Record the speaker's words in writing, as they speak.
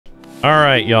All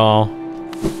right, y'all.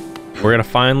 We're gonna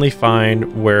finally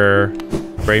find where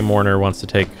Grey Mourner wants to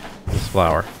take this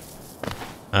flower.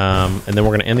 And then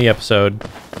we're gonna end the episode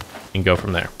and go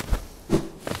from there.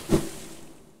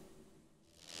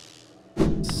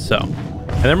 So,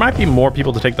 and there might be more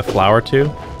people to take the flower to,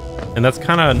 and that's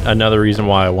kind of another reason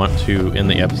why I want to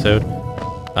end the episode.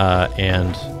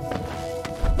 And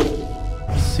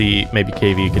see, maybe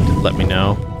KV can let me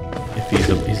know if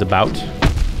he's about.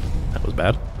 That was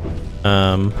bad.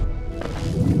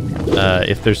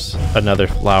 If there's another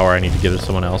flower I need to give to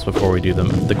someone else before we do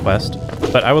the quest.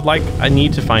 But I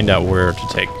need to find out where to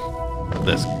take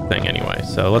this thing anyway.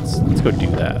 So let's go do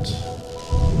that.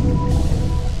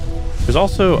 There's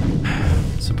also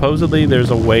supposedly there's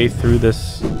a way through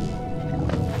this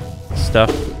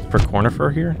stuff for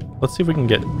Cornifer here. Let's see if we can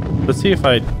get. Let's see if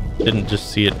I didn't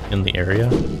just see it in the area.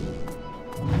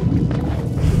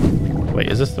 Wait,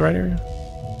 is this the right area?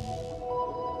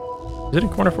 Is it in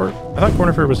Cornifer? I thought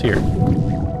Cornifer was here.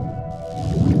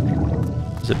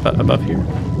 Is it above here?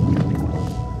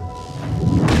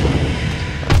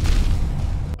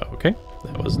 Okay,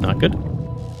 that was not good.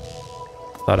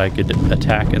 Thought I could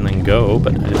attack and then go,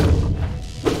 but I didn't.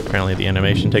 Apparently the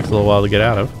animation takes a little while to get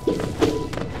out of.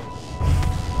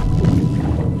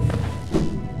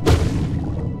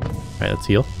 Alright, let's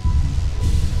heal.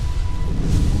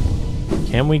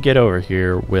 Can we get over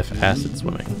here with acid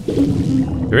swimming?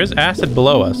 There is acid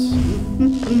below us.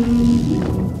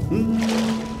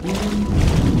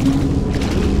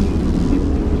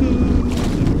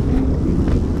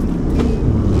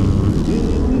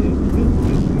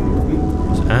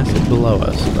 There's acid below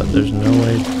us, but there's no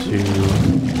way to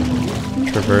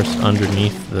traverse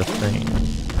underneath the thing.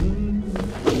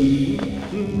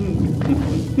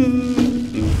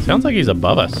 Sounds like he's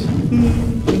above us.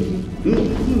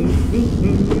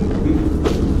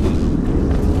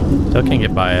 Still can't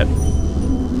get by it.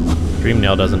 Dream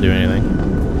Nail doesn't do anything.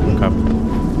 Okay.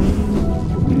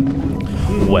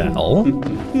 Well,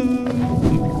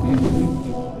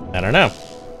 I don't know.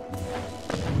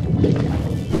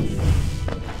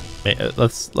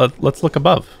 Let's look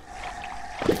above.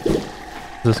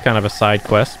 This is kind of a side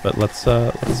quest, but let's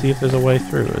see if there's a way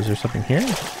through. Is there something here? I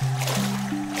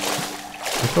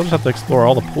guess we'll just have to explore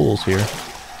all the pools here.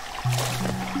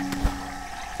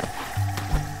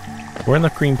 We're in the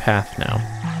green path now.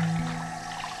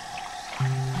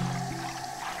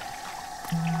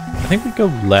 I think we go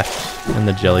left in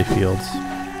the jelly fields.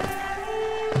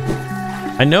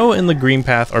 I know in the green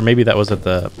path, or maybe that was at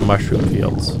the mushroom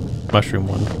fields. Mushroom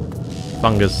one.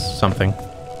 Fungus something.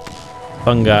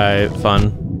 Fungi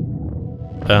fun.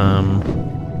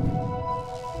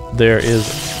 There is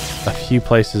a few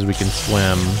places we can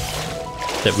swim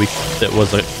that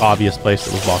was an obvious place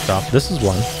that was blocked off. This is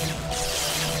one.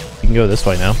 We can go this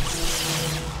way now.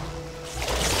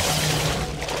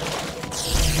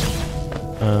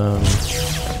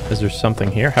 Is there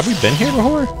something here? Have we been here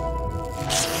before?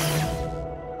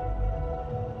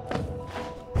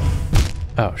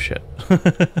 Oh shit.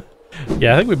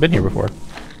 Yeah, I think we've been here before.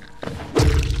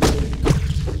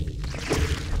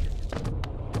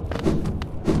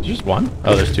 There's just one?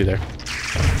 Oh, there's two there.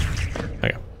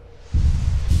 Okay.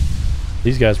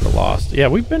 These guys were lost. Yeah,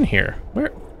 we've been here.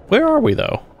 Where are we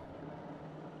though?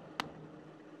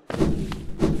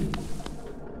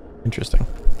 Interesting.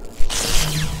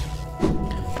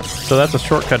 So that's a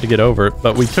shortcut to get over it,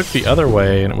 but we took the other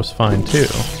way and it was fine too.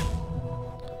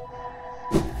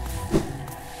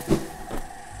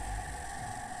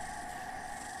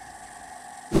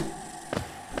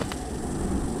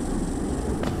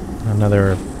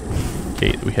 Another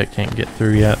gate that we can't get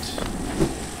through yet.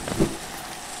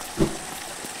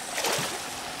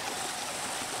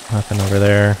 Nothing over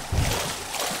there.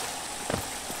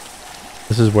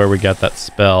 This is where we got that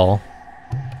spell.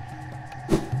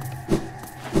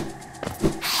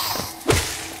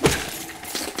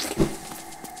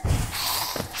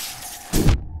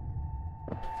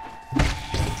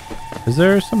 Is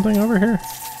there something over here?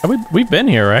 We've been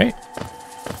here, right?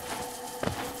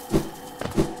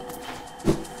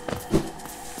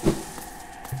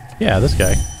 Yeah, this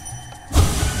guy.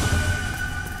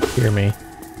 Hear me.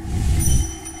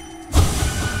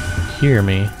 Hear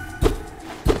me.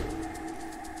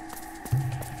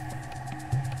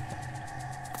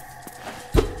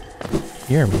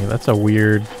 Hear me. That's a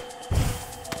weird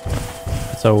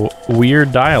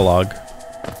dialogue.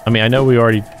 I mean, I know we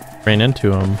already ran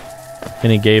into him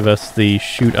and he gave us the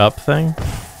shoot up thing,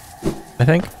 I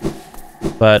think.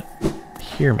 But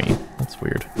hear me. That's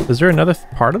weird. Is there another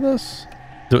part of this?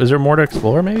 Is there more to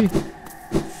explore maybe?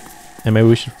 And maybe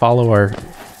we should follow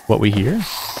what we hear?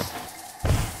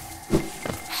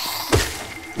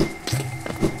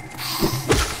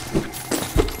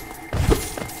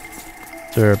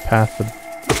 there a path to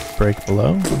break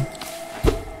below?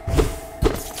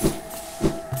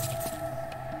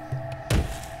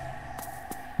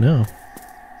 No.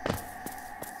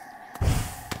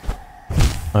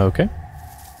 Okay.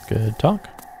 Good talk.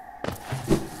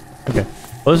 Okay.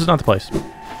 Well, this is not the place.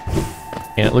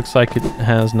 And it looks like it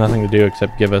has nothing to do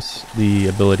except give us the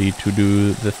ability to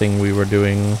do the thing we were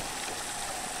doing.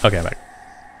 Okay, I'm back.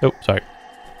 Oh, sorry.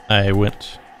 I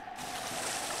went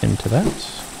into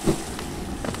that.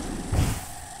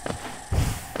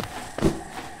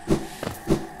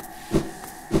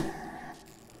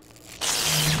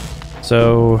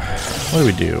 So, what do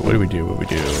we do? What do we do? What do we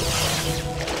do?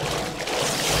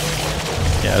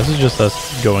 Yeah, this is just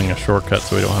us going a shortcut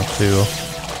so we don't have to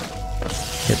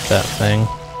hit that thing.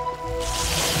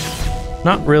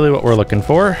 Not really what we're looking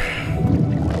for.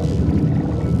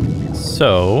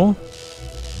 So,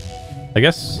 I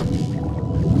guess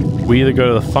we either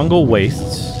go to the fungal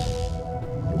wastes.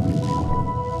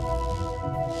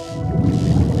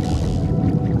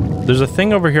 There's a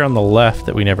thing over here on the left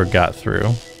that we never got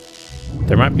through.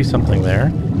 There might be something there.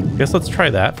 I guess let's try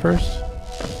that first.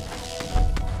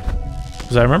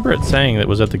 Because I remember it saying that it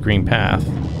was at the green path.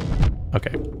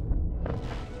 Okay.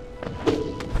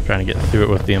 Trying to get through it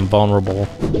with the invulnerable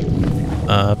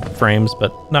frames,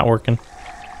 but not working.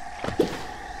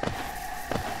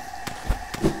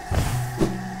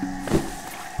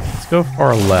 Let's go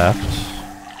far left.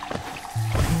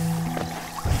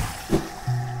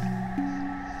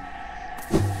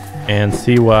 And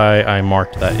see why I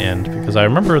marked that end, because I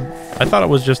remember I thought it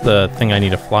was just the thing I need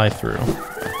to fly through.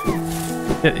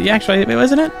 Yeah, actually,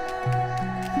 wasn't it?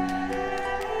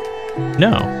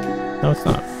 No, it's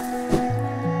not.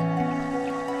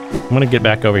 I'm gonna get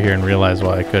back over here and realize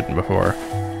why I couldn't before.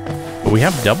 But we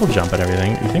have double jump and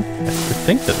everything. I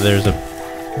think that there's a,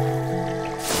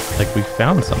 like, we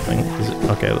found something. Is it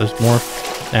okay? There's more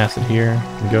acid here.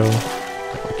 We go.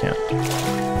 Oh, I can't.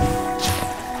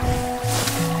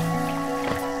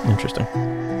 Interesting.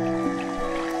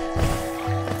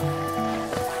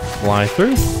 Fly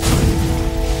through.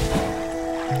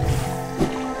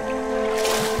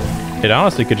 It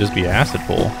honestly could just be acid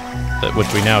pool,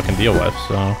 which we now can deal with,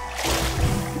 so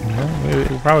yeah,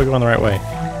 we're probably going the right way.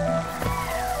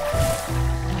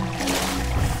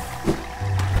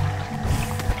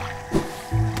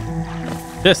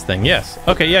 This thing, yes.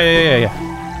 Okay, yeah.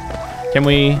 Can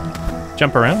we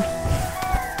jump around?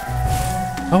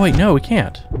 Oh wait, no, we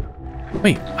can't.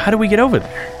 Wait, how do we get over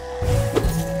there?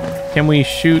 Can we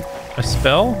shoot a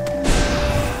spell?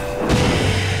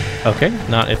 Okay,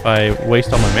 not if I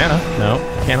waste all my mana. No,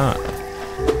 cannot.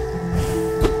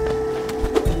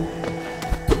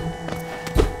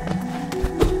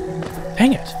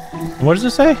 Dang it. What does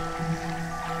it say?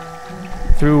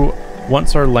 Through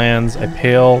once our lands, a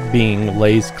pale being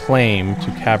lays claim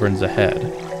to caverns ahead.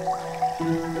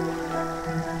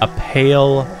 A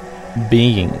pale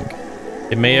being.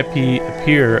 It may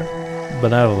appear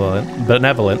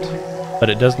benevolent, but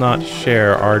it does not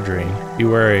share our dream. Be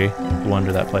wary to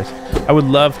wander that place. I would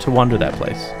love to wander that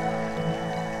place.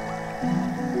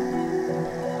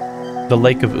 The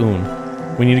Lake of Un.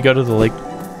 We need to go to the lake.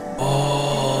 Oh,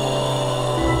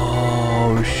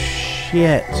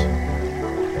 shit.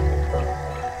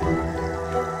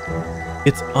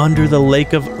 It's under the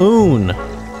Lake of Un.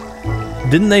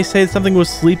 Didn't they say something was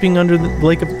sleeping under the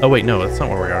Lake of... Oh, wait, no, that's not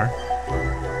where we are.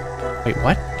 Wait,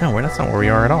 what? No, that's not where we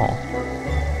are at all.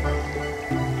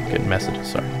 Getting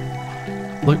messages, sorry.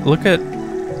 Look at...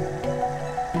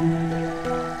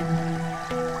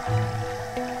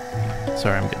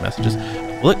 Sorry, I'm getting messages.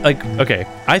 Look, like, okay,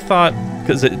 I thought...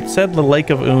 Because it said the Lake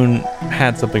of Un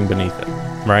had something beneath it,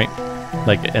 right?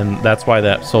 Like, and that's why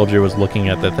that soldier was looking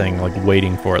at the thing, like,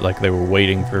 waiting for it, like they were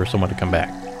waiting for someone to come back.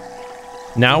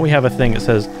 Now we have a thing that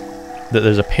says that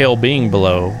there's a pale being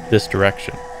below this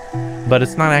direction. But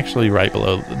it's not actually right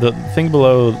below. The thing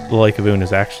below the Lake of Un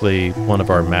is actually one of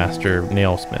our master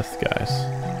nailsmith guys.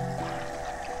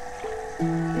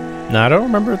 Now, I don't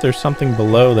remember if there's something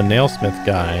below the nailsmith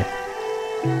guy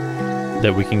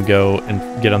that we can go and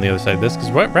get on the other side of this,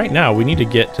 because right now we need to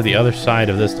get to the other side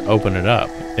of this to open it up.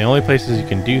 The only places you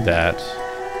can do that...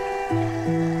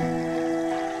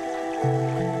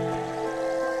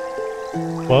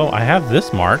 Well, I have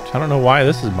this marked. I don't know why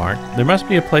this is marked. There must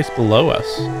be a place below us,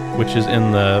 which is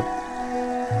in the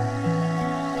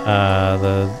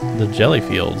jelly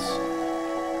fields.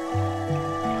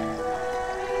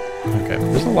 Okay,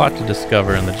 there's a lot to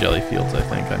discover in the jelly fields, I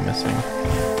think I'm missing.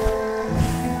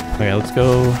 Okay, let's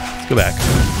go back.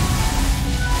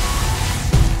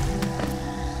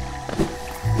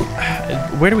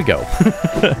 Where do we go?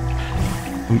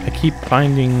 I keep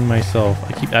finding myself.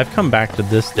 I've come back to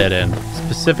this dead end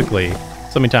specifically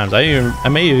so many times. I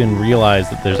may even realize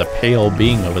that there's a pale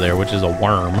being over there, which is a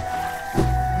worm,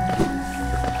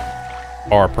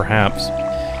 or perhaps.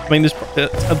 I mean,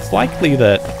 it's likely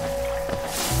that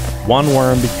one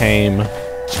worm became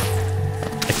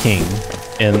a king,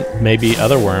 and maybe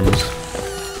other worms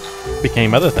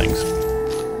became other things.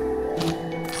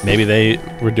 Maybe they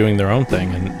were doing their own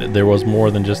thing, and there was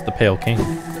more than just the pale king.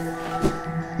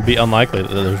 It'd be unlikely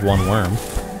that there's one worm.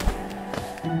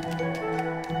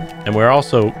 And we're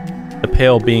also, the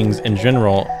pale beings in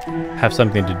general have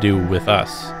something to do with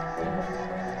us.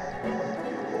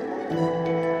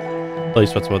 At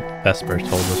least that's what Vesper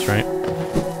told us, right?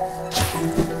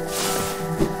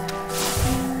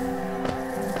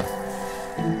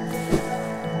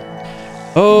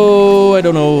 Oh, I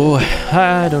don't know.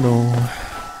 I don't know.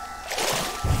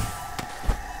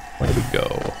 Where do we go?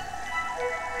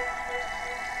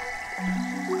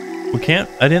 We can't...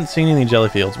 I didn't see any jelly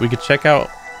fields. We could check out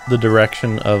the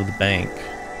direction of the bank.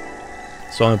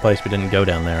 It's the only place we didn't go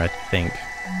down there, I think.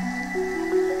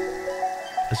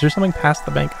 Is there something past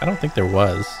the bank? I don't think there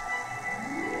was.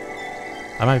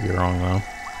 I might be wrong, though.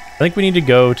 I think we need to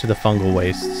go to the fungal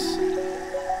wastes.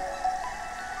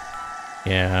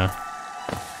 Yeah.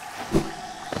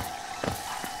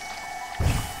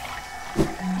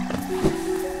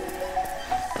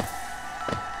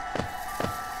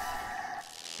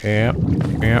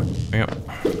 Yep.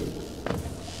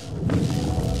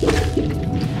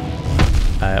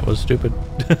 That was stupid.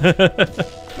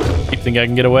 You think I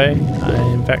can get away? I,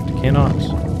 in fact, cannot.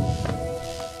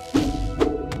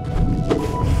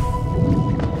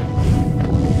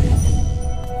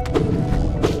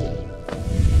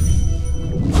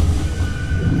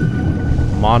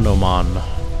 Monomon.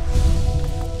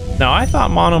 Now, I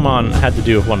thought Monomon had to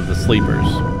do with one of the sleepers.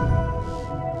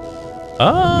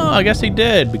 Oh, I guess he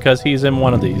did, because he's in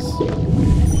one of these.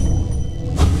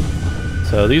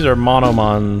 So these are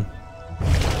Monomon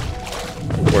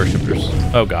worshippers.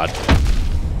 Oh god.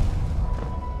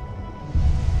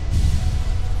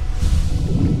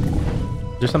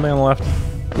 Is there something on the left?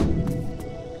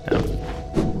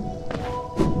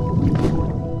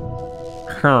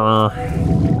 No.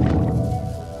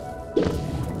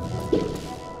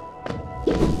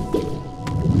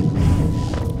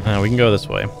 We can go this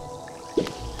way.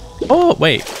 Oh,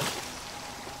 wait.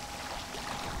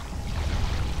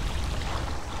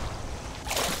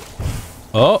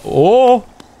 Oh.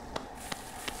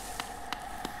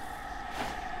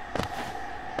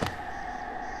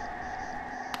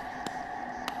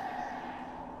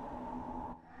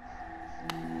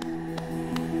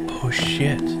 Oh,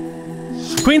 shit.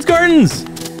 Queen's Gardens!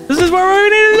 This is where we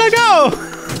needed to go!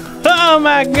 Oh,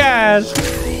 my God.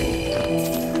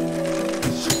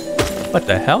 What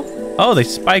the hell? Oh, they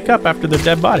spike up after their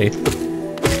dead body.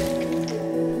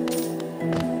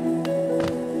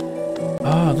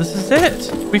 Oh, this is it.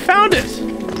 We found it.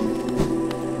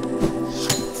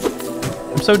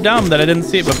 I'm so dumb that I didn't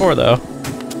see it before, though.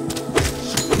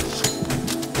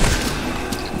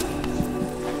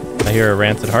 I hear a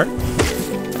rancid heart.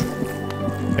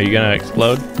 Are you gonna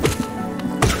explode?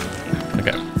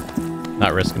 Okay.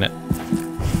 Not risking it.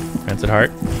 Rancid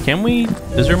heart. Can we...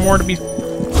 Is there more to be...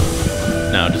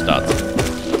 No, just dots.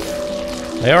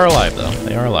 They are alive, though.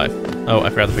 They are alive. Oh, I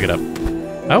forgot to pick it up.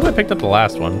 I hope I picked up the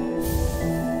last one.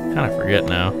 Kind of forget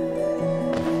now.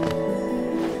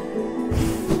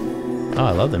 Oh,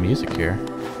 I love the music here.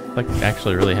 I'm like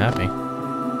actually really happy.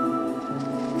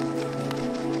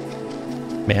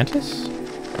 Mantis?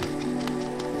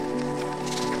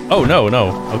 Oh, no.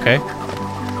 Okay.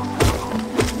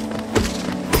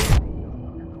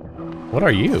 What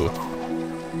are you?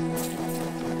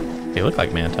 They look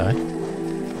like manti.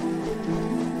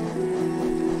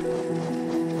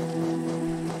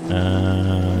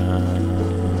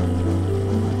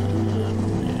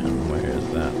 Where is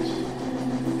that?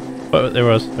 Oh, there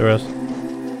was.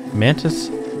 Mantis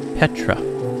petra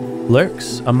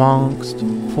lurks amongst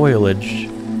foliage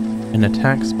and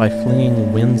attacks by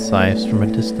flinging wind scythes from a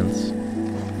distance.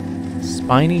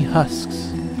 Spiny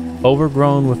husks,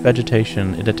 overgrown with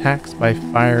vegetation, it attacks by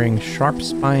firing sharp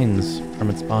spines from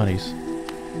its bodies.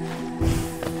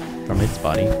 From its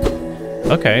body.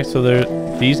 Okay, so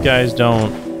these guys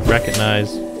don't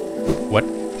recognize what?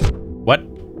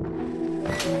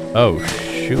 Oh,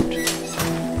 shoot.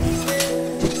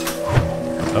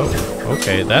 Oh,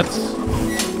 okay, that's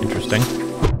interesting.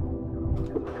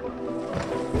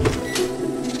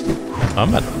 I'm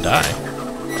about to die.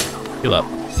 Heal up.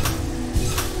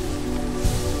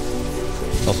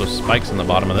 Also spikes in the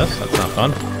bottom of this. That's not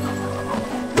fun.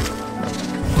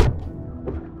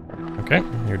 Okay,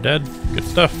 you're dead. Good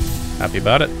stuff. Happy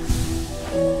about it.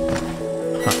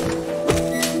 Huh.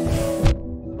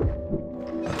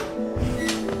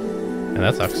 And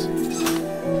that sucks.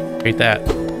 Hate that.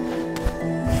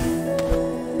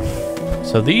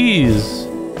 So these...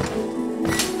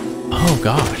 Oh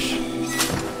gosh.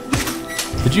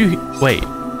 Did you... Wait.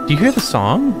 Do you hear the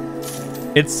song?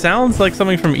 It sounds like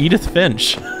something from Edith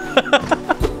Finch.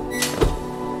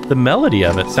 The melody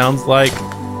of it sounds like...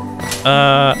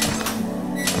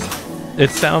 It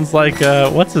sounds like,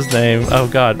 what's his name? Oh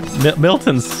god,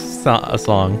 Milton's song.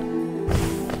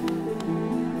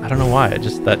 I don't know why,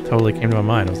 that totally came to my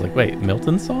mind. I was like, wait,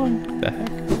 Milton's song? What the heck?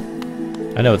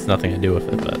 I know it's nothing to do with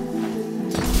it, but...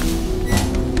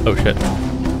 Oh shit.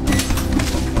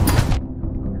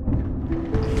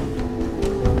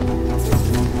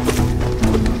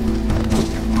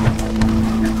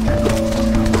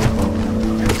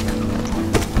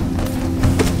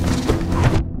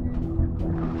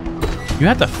 You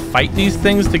have to fight these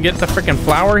things to get the freaking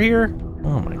flower here?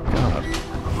 Oh my god.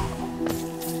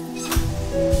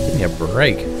 Give me a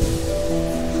break.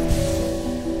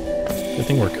 Good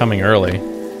thing we're coming early.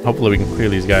 Hopefully we can clear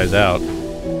these guys out.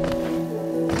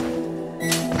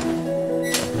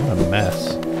 What a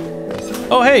mess.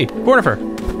 Oh hey, Cornifer!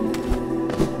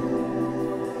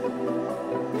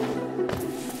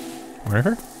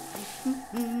 Cornifer?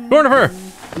 Cornifer!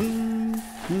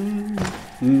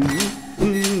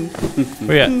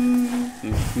 Where you at?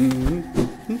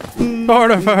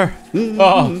 Cornifer!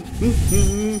 Oh!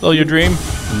 Still your dream?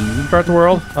 Throughout the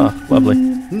world? Oh, lovely.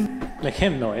 Make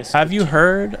him noise. Have you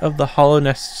heard of the Hollow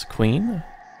Nest's queen?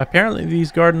 Apparently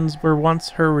these gardens were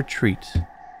once her retreat.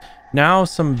 Now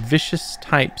some vicious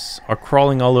types are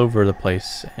crawling all over the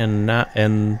place, and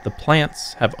the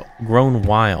plants have grown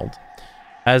wild.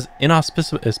 As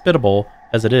inhospitable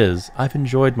as it is, I've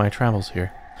enjoyed my travels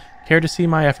here. Care to see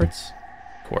my efforts?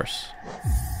 Of course.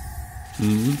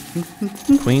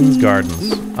 Queen's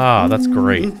Gardens. Ah, that's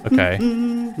great. Okay.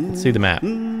 Let's see the map.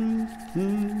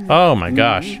 Oh my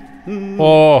gosh.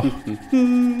 Oh.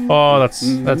 Oh, that's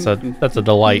a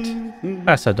delight.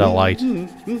 That's a delight.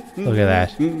 Look at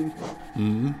that.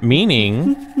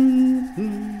 Meaning...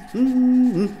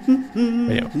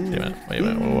 Wait a minute.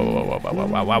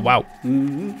 Wow.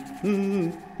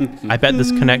 I bet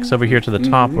this connects over here to the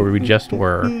top where we just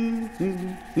were.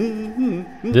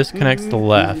 This connects to the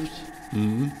left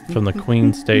from the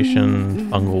Queen Station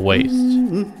fungal waste.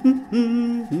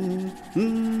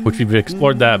 Which we've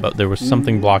explored that, but there was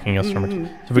something blocking us from it.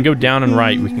 So if we go down and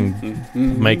right, we can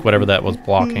make whatever that was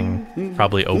blocking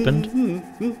probably opened.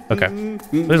 Okay.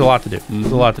 There's a lot to do.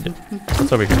 There's a lot to do.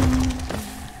 What's over here?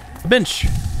 A bench.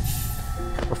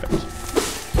 Perfect.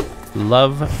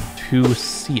 Love to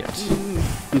see it.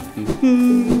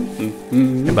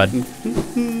 Hey, bud.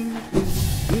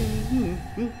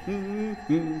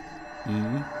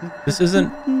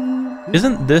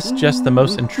 Isn't this just the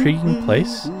most intriguing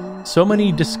place? So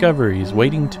many discoveries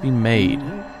waiting to be made.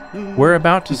 We're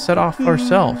about to set off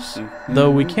ourselves,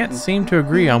 though we can't seem to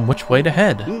agree on which way to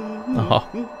head. Oh.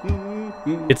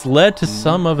 It's led to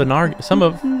something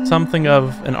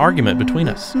of an argument between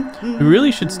us. We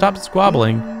really should stop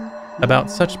squabbling about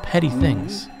such petty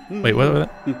things. Wait, what was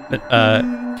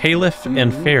that? Caliph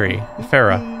and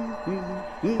Farah.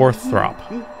 Orthrop.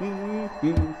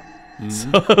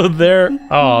 So they're...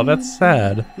 Oh, that's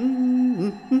sad.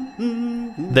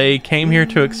 They came here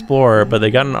to explore, but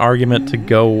they got an argument to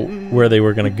go where they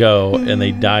were going to go, and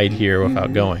they died here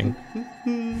without going.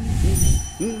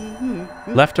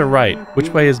 Left or right? Which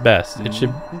way is best? It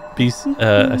should be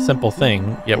a simple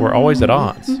thing, yet we're always at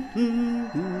odds.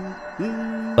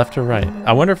 Left or right?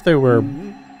 I wonder if they were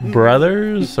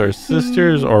brothers or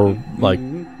sisters or like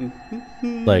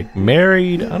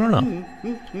married. I don't know.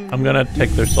 I'm gonna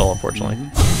take their soul, unfortunately.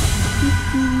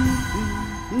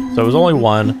 So it was only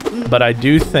one, but I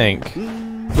do think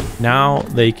now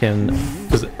they can,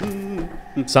 because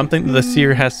something the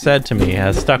seer has said to me,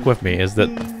 has stuck with me, is that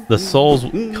the souls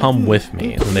come with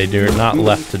me and they are not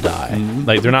left to die.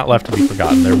 Like, they're not left to be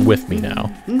forgotten. They're with me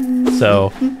now.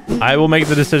 So I will make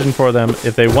the decision for them.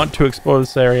 If they want to explore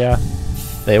this area,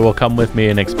 they will come with me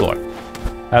and explore.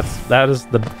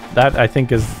 That I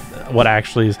think is what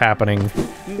actually is happening,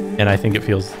 and I think it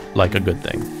feels like a good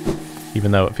thing,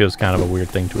 even though it feels kind of a weird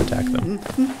thing to attack them.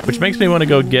 Which makes me want to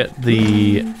go get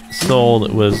the soul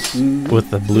that was with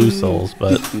the blue souls,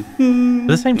 but at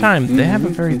the same time, they have a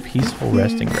very peaceful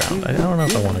resting ground. I don't know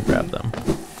if I want to grab them.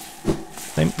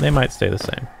 They might stay the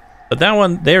same. But that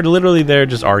one, they're literally there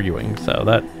just arguing, so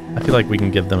that I feel like we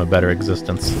can give them a better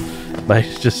existence by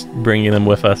just bringing them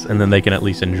with us, and then they can at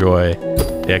least enjoy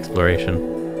the exploration.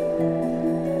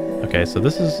 Okay, so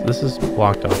this is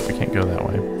blocked off. We can't go that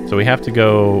way. So we have to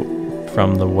go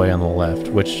from the way on the left,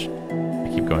 which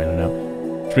I keep going in and out.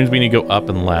 Which means we need to go up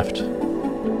and left.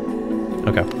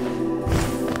 Okay.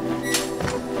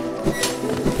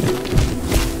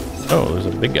 Oh, there's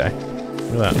a big guy.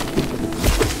 Look at that.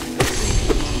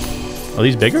 Are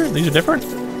these bigger? These are different?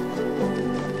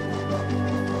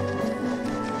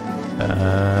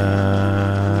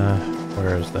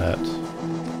 Where is that?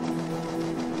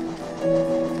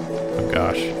 Oh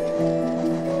gosh.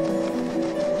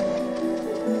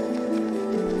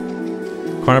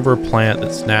 Carnivore plant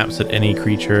that snaps at any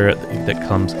creature that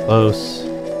comes close.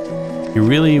 You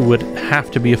really would have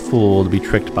to be a fool to be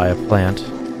tricked by a plant.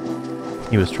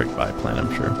 He was tricked by a plant,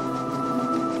 I'm sure.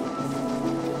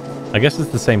 I guess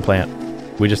it's the same plant.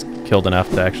 We just killed enough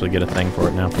to actually get a thing for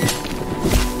it now.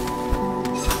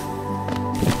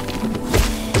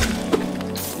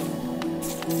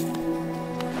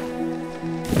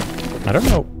 I don't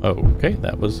know. Oh, okay,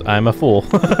 that was... I'm a fool.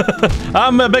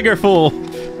 I'm a bigger fool.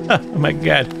 Oh my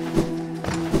god.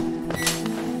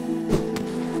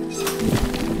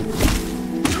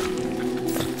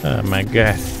 Oh my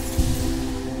god.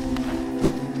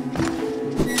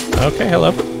 Okay,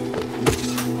 hello.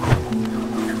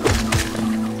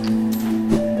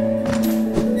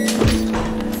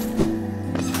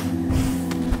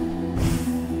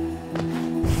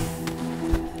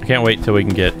 I can't wait till we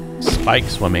can get Spike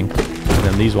swimming, and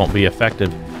then these won't be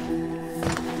effective.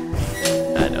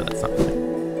 I know that's not right.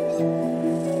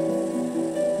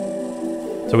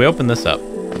 So we open this up.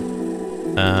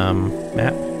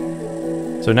 Map.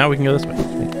 So now we can go this way.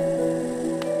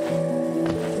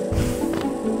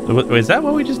 Wait, is that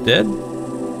what we just did?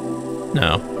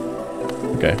 No.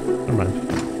 Okay, never mind.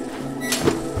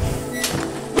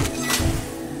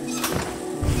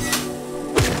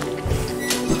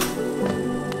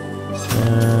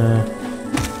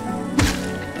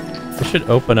 This should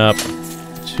open up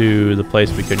to the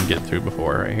place we couldn't get through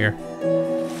before, right here.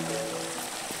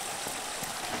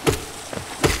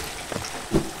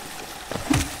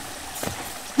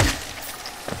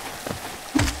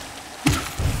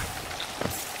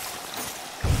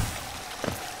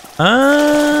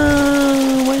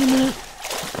 Wait a minute.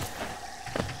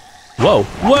 Whoa,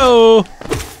 whoa!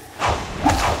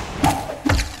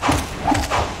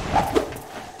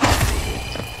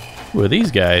 Who are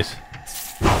these guys?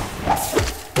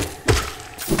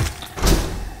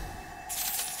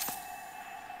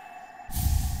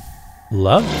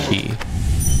 Love key.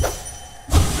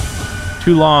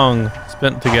 Too long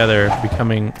spent together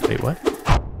becoming... Wait, what?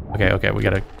 Okay, we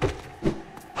gotta...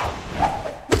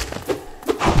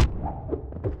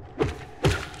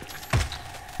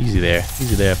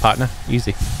 Easy there, partner.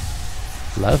 Easy.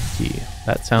 Love key.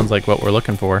 That sounds like what we're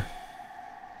looking for.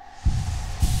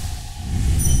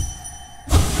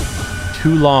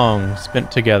 Too long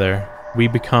spent together, we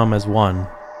become as one.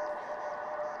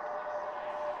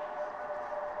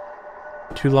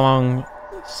 Too long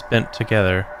spent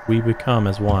together, we become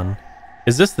as one.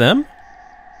 Is this them?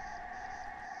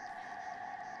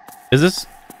 Is this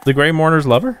the Grey Mourner's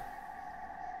lover?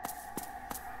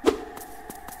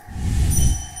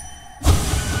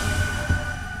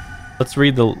 Let's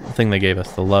read the thing they gave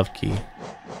us, the love key.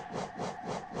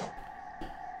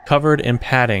 Covered in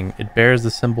padding, it bears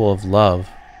the symbol of love.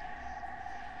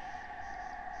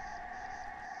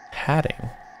 Padding?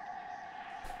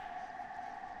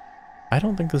 I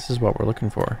don't think this is what we're looking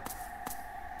for.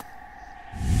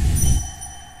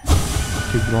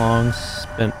 Too long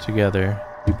spent together,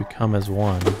 we become as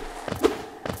one.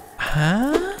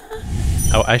 Huh?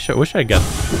 Oh, wish I got...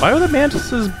 Why are the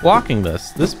mantises blocking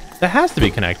this? That has to be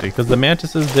connected, because the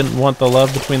mantises didn't want the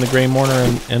love between the Grey Mourner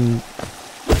and...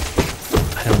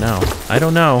 I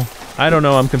don't know.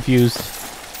 I'm confused.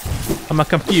 I'm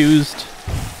confused.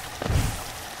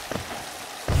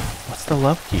 What's the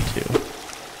love key to?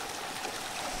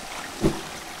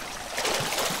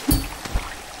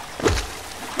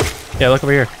 Yeah, look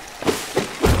over here.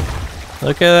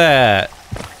 Look at that.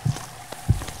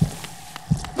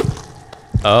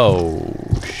 Oh,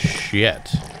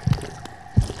 shit.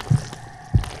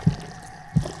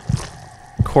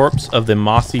 Corpse of the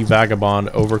mossy vagabond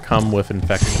overcome with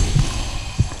infection.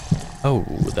 Oh,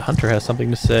 the hunter has something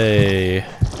to say.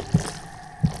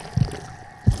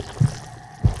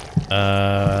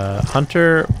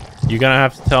 Hunter, you're gonna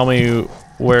have to tell me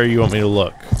where you want me to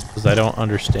look, because I don't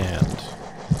understand.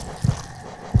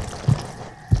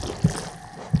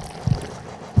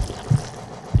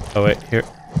 Oh wait, here.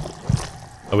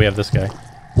 Oh, we have this guy.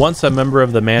 Once a member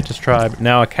of the Mantis tribe,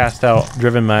 now a cast out,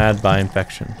 driven mad by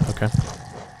infection. Okay.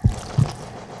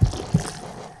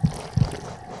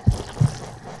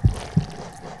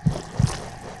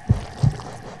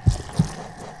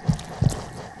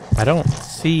 I don't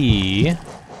see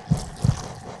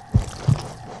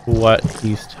what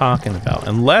he's talking about.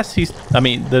 Unless he's... I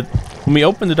mean, when we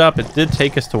opened it up, it did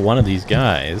take us to one of these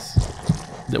guys.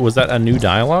 Was that a new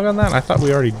dialogue on that? I thought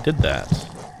we already did that.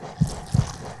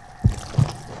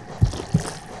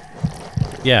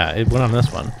 Yeah, it went on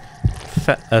this one.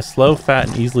 Slow, fat,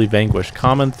 and easily vanquished.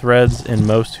 Common threads in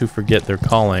most who forget their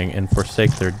calling and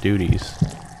forsake their duties.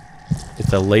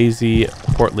 It's a lazy,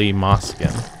 portly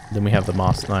Moskin. Then we have the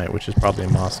Moss Knight, which is probably a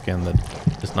Moskin that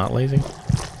is not lazy.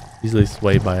 Easily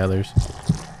swayed by others.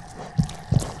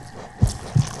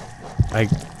 I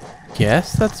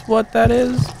guess that's what that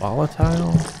is?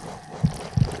 Volatile?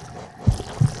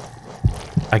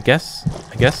 I guess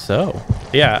so.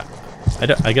 Yeah,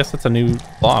 I guess that's a new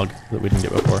log that we didn't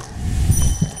get before.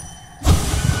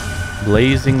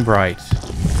 Blazing bright.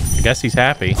 I guess he's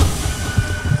happy.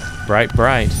 Bright,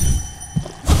 bright.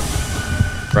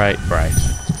 Bright, bright.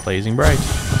 Blazing bright.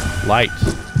 Light.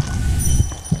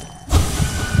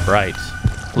 Bright.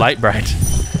 Light bright.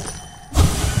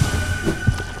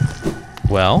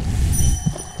 Well.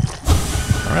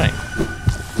 Alright.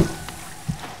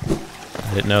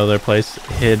 I didn't know their place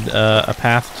hid a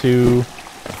path to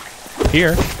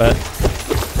here, but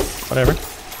whatever.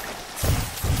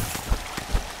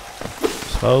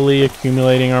 Slowly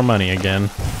accumulating our money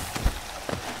again.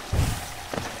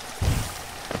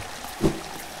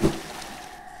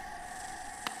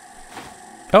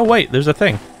 Oh wait, there's a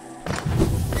thing.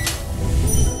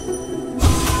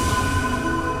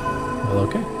 Well,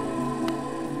 okay.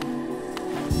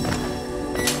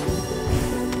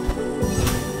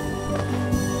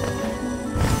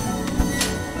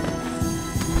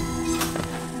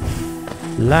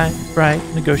 Light bright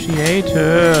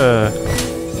negotiator.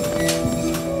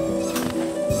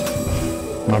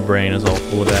 My brain is all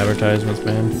full of advertisements,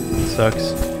 man. It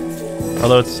sucks.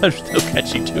 Although it's such still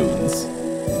catchy tunes.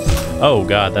 Oh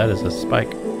god, that is a spike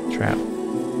trap.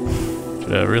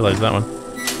 Should have realized that one.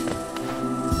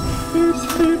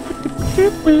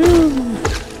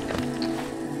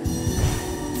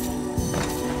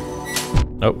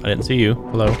 Nope, I didn't see you.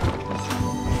 Hello.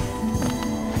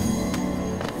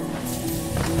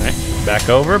 Alright, back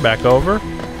over, back over.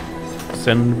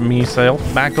 Send me self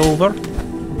back over.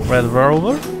 Rather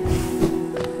over.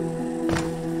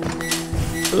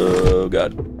 Oh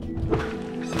god.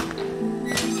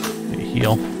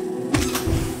 Heal.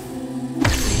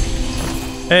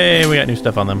 Hey, we got new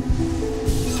stuff on them.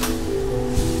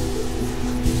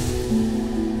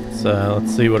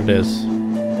 Let's see what it is.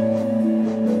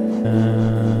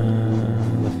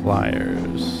 The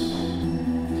flyers.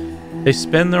 They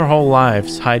spend their whole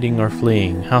lives hiding or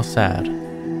fleeing. How sad.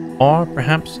 Or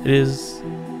perhaps it is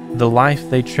the life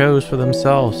they chose for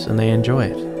themselves and they enjoy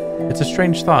it. It's a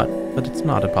strange thought, but it's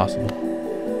not impossible.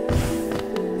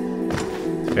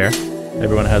 It's fair.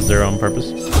 Everyone has their own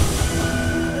purpose.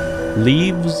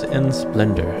 Leaves in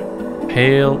splendor.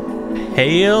 Pale,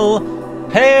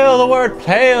 the word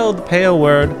pale, the pale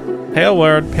word,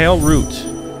 pale root.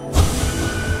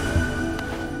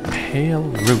 Pale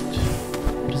root.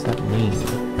 What does that mean?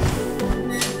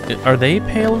 Are they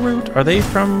pale root? Are they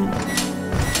from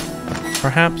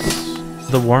perhaps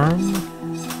the worm?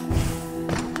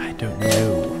 I don't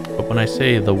know. But when I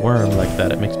say the worm like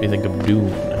that, it makes me think of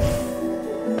Dune.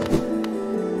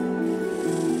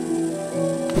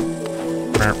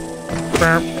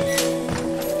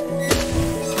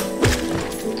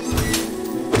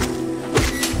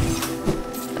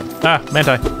 Ah,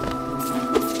 Manti.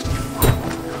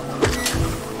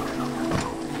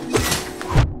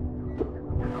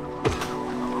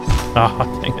 Ah,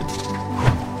 dang it.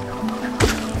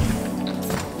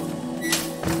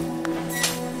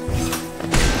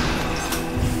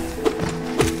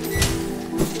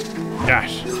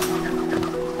 Gosh.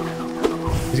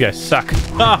 These guys suck.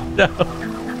 Oh, no.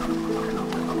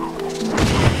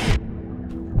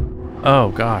 Oh,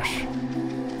 gosh.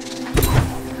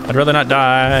 I'd rather not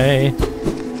die.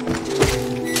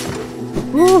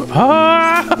 Woo.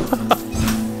 Ah!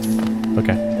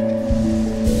 Okay.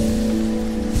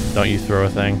 Don't you throw a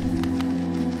thing.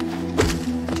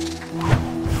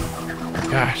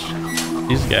 Gosh.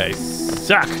 These guys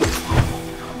suck.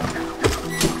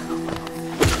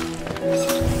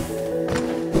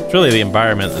 It's really the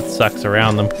environment that sucks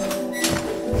around them.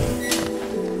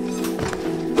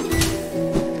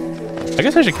 I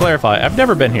guess I should clarify. I've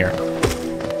never been here.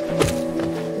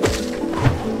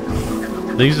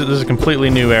 This is completely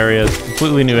new areas,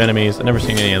 completely new enemies. I've never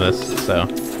seen any of this, so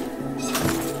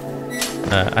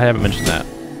I haven't mentioned that.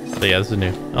 But yeah, this is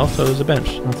new. Also, there's a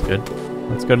bench. That's good.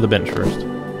 Let's go to the bench first.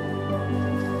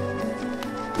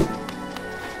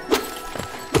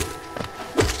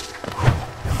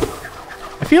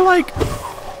 feel like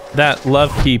that Love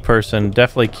Key person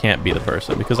definitely can't be the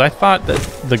person, because I thought that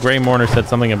the Grey Mourner said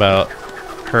something about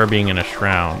her being in a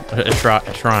shrine,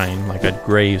 like a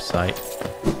grave site,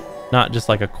 not just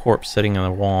like a corpse sitting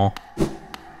on the wall.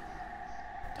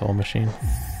 Toll machine.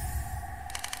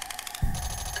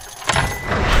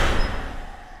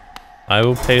 I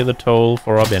will pay the toll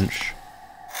for a bench.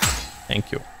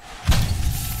 Thank you.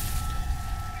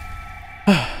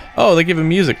 Oh, they give him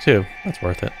music too. That's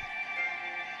worth it.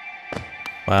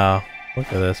 Wow, look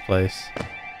at this place.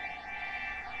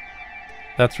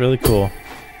 That's really cool.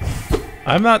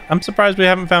 I'm surprised we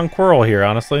haven't found Quirrell here,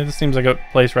 honestly. This seems like a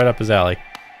place right up his alley.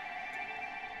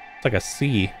 It's like a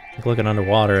sea. Like looking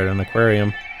underwater at an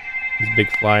aquarium. These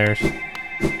big flyers.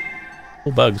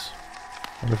 Cool bugs.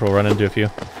 I wonder if we'll run into a few.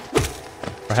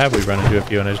 Or have we run into a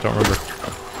few and I just don't remember.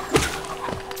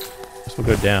 Guess we'll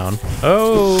go down.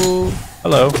 Oh!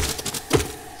 Hello.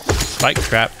 Spike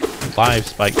trap. Live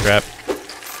spike trap.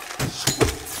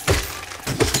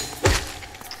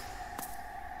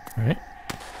 Alright.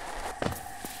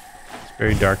 It's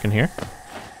very dark in here.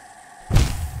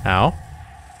 Ow.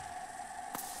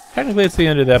 Technically it's the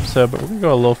end of the episode, but we're gonna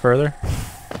go a little further.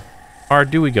 Or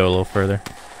do we go a little further?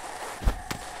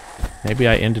 Maybe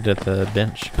I ended at the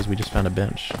bench, because we just found a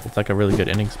bench. It's like a really good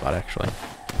ending spot, actually.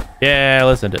 Yeah,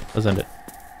 let's end it. Let's end it.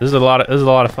 This is a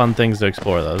lot of fun things to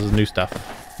explore, though. This is new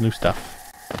stuff. New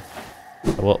stuff.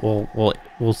 So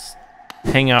we'll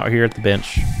hang out here at the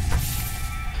bench.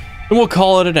 And we'll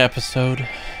call it an episode.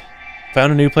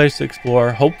 Found a new place to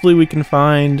explore. Hopefully we can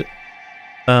find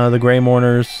the Grey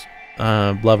Mourner's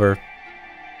lover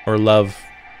or love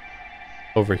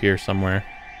over here somewhere.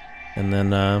 And then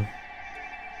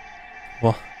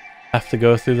we'll have to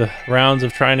go through the rounds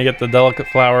of trying to get the delicate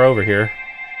flower over here.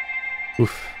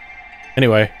 Oof.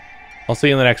 Anyway, I'll see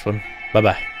you in the next one.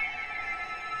 Bye-bye.